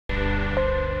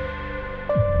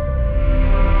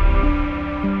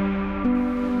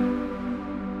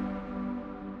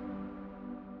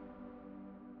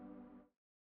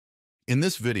In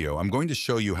this video, I'm going to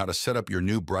show you how to set up your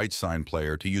new BrightSign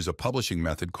player to use a publishing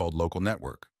method called local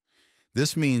network.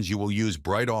 This means you will use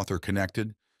BrightAuthor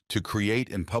connected to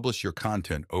create and publish your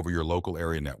content over your local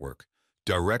area network,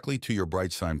 directly to your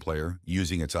BrightSign player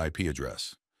using its IP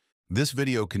address. This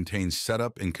video contains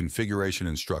setup and configuration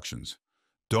instructions.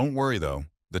 Don't worry though,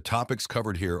 the topics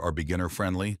covered here are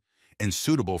beginner-friendly and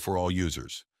suitable for all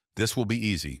users. This will be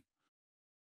easy.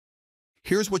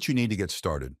 Here's what you need to get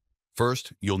started.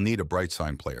 First, you'll need a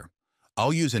BrightSign player.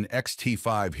 I'll use an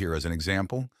XT5 here as an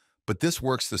example, but this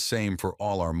works the same for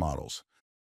all our models.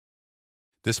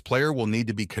 This player will need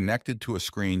to be connected to a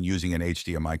screen using an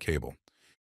HDMI cable.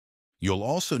 You'll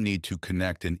also need to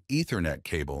connect an Ethernet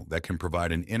cable that can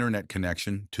provide an internet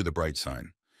connection to the BrightSign.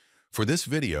 For this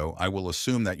video, I will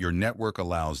assume that your network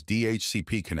allows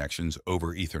DHCP connections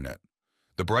over Ethernet.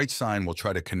 The BrightSign will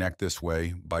try to connect this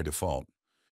way by default.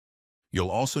 You'll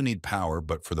also need power,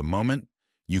 but for the moment,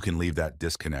 you can leave that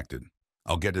disconnected.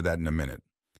 I'll get to that in a minute.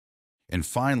 And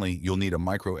finally, you'll need a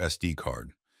micro SD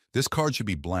card. This card should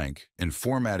be blank and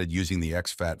formatted using the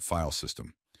exFAT file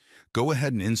system. Go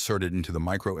ahead and insert it into the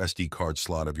micro SD card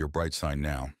slot of your BrightSign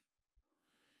now.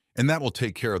 And that will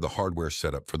take care of the hardware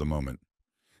setup for the moment.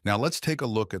 Now let's take a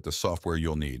look at the software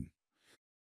you'll need.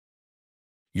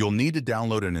 You'll need to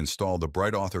download and install the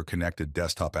BrightAuthor connected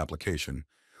desktop application,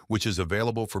 which is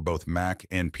available for both Mac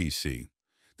and PC.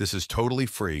 This is totally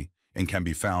free and can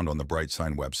be found on the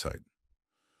BrightSign website.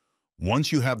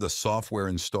 Once you have the software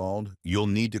installed, you'll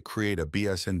need to create a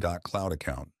BSN.cloud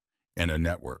account and a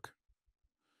network.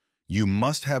 You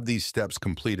must have these steps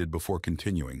completed before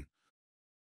continuing.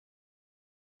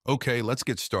 Okay, let's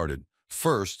get started.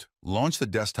 First, launch the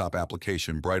desktop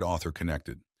application BrightAuthor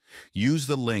Connected. Use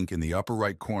the link in the upper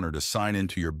right corner to sign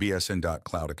into your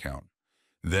BSN.cloud account.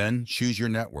 Then choose your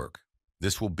network.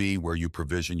 This will be where you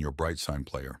provision your BrightSign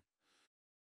player.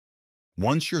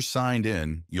 Once you're signed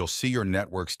in, you'll see your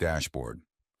network's dashboard.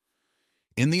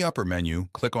 In the upper menu,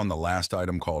 click on the last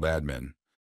item called Admin.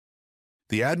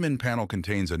 The Admin panel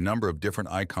contains a number of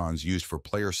different icons used for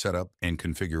player setup and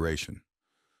configuration.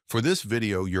 For this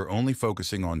video, you're only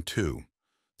focusing on two.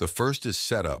 The first is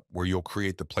Setup, where you'll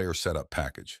create the player setup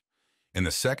package. And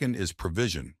the second is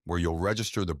Provision, where you'll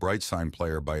register the BrightSign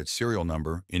player by its serial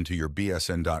number into your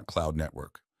BSN.cloud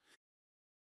network.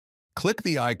 Click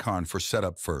the icon for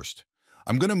Setup first.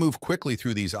 I'm going to move quickly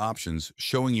through these options,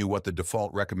 showing you what the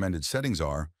default recommended settings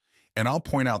are, and I'll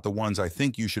point out the ones I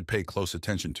think you should pay close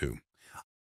attention to.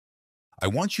 I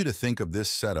want you to think of this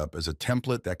setup as a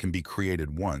template that can be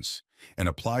created once and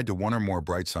applied to one or more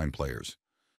BrightSign players.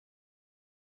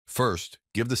 First,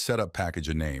 give the setup package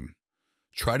a name.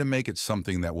 Try to make it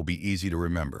something that will be easy to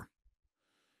remember.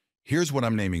 Here's what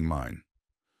I'm naming mine.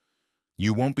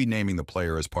 You won't be naming the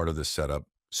player as part of this setup,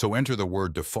 so enter the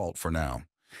word default for now.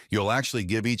 You'll actually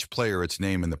give each player its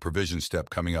name in the provision step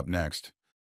coming up next.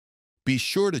 Be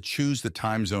sure to choose the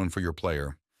time zone for your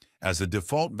player. As the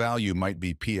default value might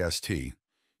be PST,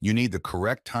 you need the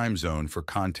correct time zone for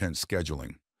content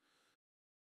scheduling.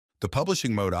 The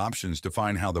publishing mode options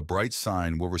define how the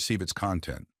BrightSign will receive its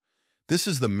content. This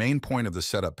is the main point of the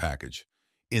setup package.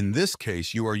 In this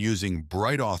case, you are using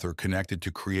BrightAuthor connected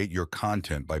to create your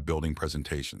content by building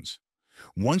presentations.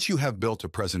 Once you have built a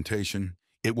presentation,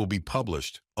 it will be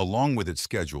published, along with its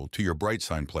schedule, to your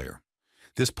BrightSign player.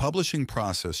 This publishing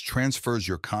process transfers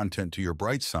your content to your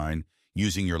BrightSign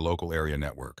using your local area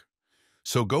network.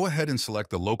 So go ahead and select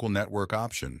the local network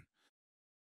option.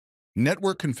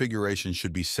 Network configuration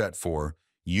should be set for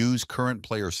Use Current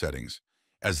Player Settings,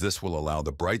 as this will allow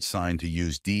the BrightSign to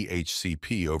use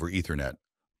DHCP over Ethernet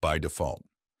by default.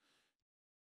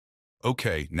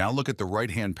 Okay, now look at the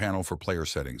right-hand panel for player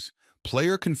settings.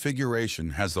 Player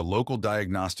configuration has the local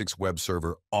diagnostics web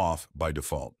server off by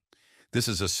default. This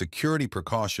is a security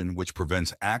precaution which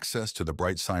prevents access to the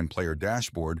BrightSign player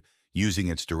dashboard using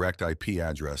its direct IP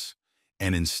address,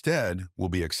 and instead will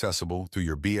be accessible through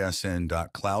your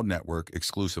BSN.cloud network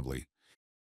exclusively.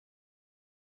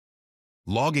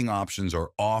 Logging options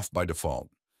are off by default.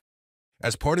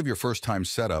 As part of your first-time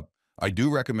setup, I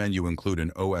do recommend you include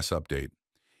an OS update.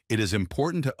 It is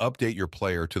important to update your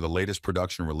player to the latest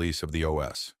production release of the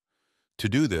OS. To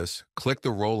do this, click the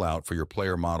rollout for your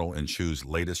player model and choose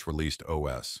Latest Released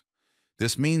OS.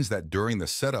 This means that during the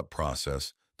setup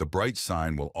process, the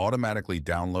BrightSign will automatically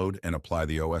download and apply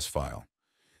the OS file.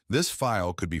 This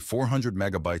file could be 400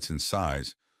 megabytes in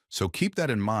size, so keep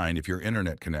that in mind if your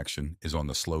internet connection is on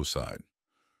the slow side.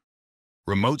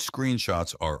 Remote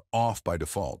screenshots are off by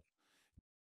default.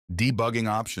 Debugging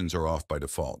options are off by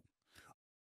default.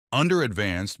 Under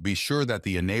Advanced, be sure that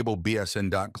the Enable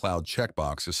BSN.cloud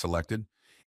checkbox is selected.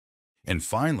 And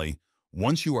finally,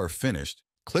 Once you are finished,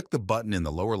 click the button in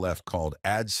the lower left called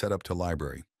Add Setup to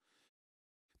Library.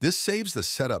 This saves the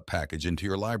setup package into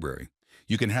your library.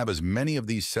 You can have as many of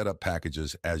these setup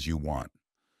packages as you want.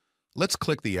 Let's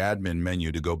click the Admin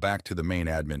menu to go back to the main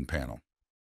admin panel.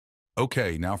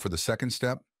 Okay, now for the second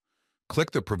step,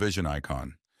 click the Provision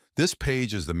icon. This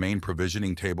page is the main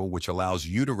provisioning table which allows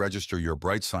you to register your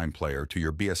BrightSign player to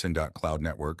your BSN.cloud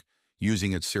network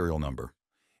using its serial number.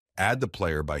 Add the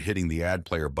player by hitting the Add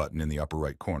Player button in the upper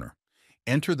right corner.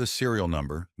 Enter the serial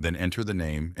number, then enter the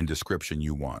name and description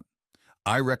you want.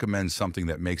 I recommend something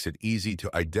that makes it easy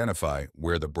to identify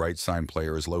where the BrightSign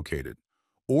player is located,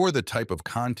 or the type of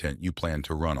content you plan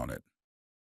to run on it.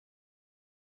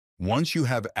 Once you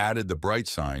have added the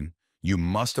BrightSign, you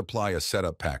must apply a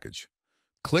setup package.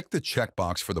 Click the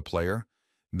checkbox for the player,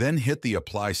 then hit the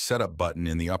Apply Setup button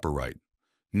in the upper right.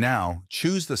 Now,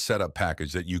 choose the setup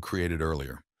package that you created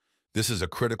earlier. This is a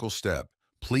critical step.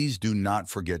 Please do not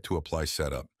forget to apply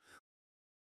setup.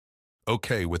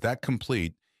 Okay, with that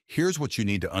complete, here's what you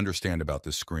need to understand about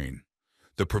this screen.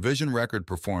 The provision record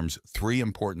performs 3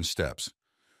 important steps.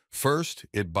 First,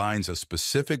 it binds a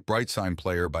specific BrightSign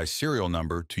player by serial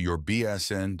number to your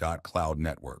BSN.cloud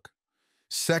network.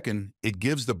 Second, it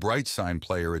gives the BrightSign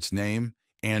player its name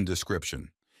and description.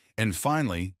 And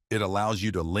finally, it allows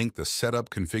you to link the setup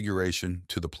configuration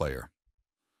to the player.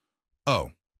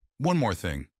 Oh, one more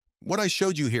thing. What I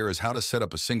showed you here is how to set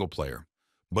up a single player.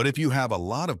 But if you have a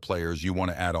lot of players you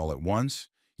want to add all at once,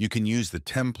 you can use the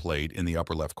template in the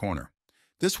upper left corner.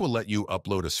 This will let you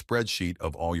upload a spreadsheet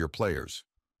of all your players.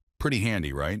 Pretty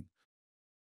handy, right?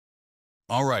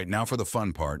 All right, now for the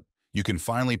fun part. You can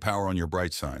finally power on your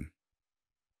BrightSign.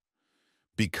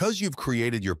 Because you've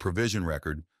created your provision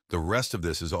record, the rest of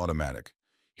this is automatic.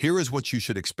 Here is what you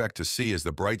should expect to see as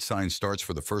the BrightSign starts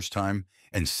for the first time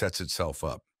and sets itself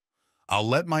up. I'll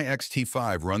let my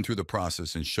XT5 run through the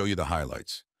process and show you the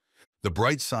highlights. The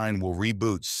BrightSign will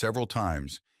reboot several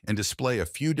times and display a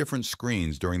few different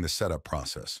screens during the setup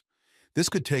process. This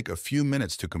could take a few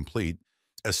minutes to complete,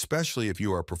 especially if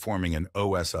you are performing an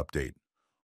OS update.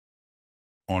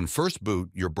 On first boot,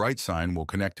 your BrightSign will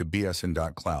connect to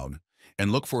BSN.cloud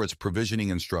and look for its provisioning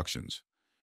instructions.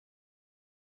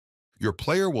 Your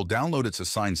player will download its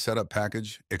assigned setup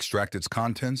package, extract its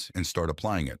contents, and start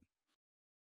applying it.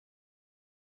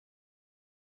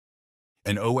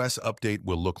 An OS update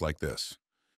will look like this.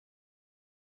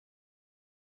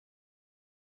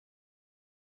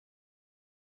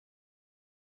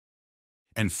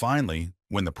 And finally,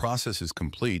 when the process is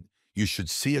complete, you should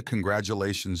see a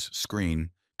congratulations screen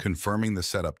confirming the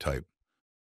setup type.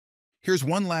 Here's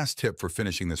one last tip for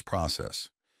finishing this process.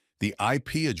 The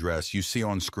IP address you see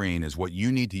on screen is what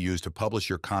you need to use to publish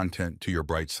your content to your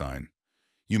BrightSign.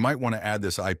 You might want to add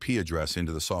this IP address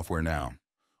into the software now.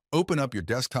 Open up your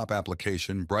desktop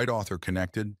application, BrightAuthor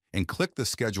Connected, and click the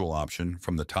Schedule option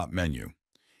from the top menu.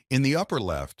 In the upper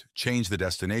left, change the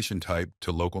destination type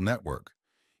to Local Network.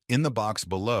 In the box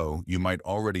below, you might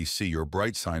already see your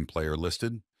BrightSign player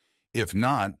listed. If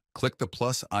not, click the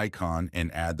plus icon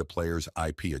and add the player's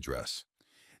IP address.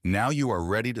 Now you are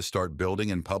ready to start building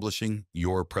and publishing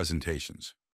your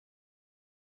presentations.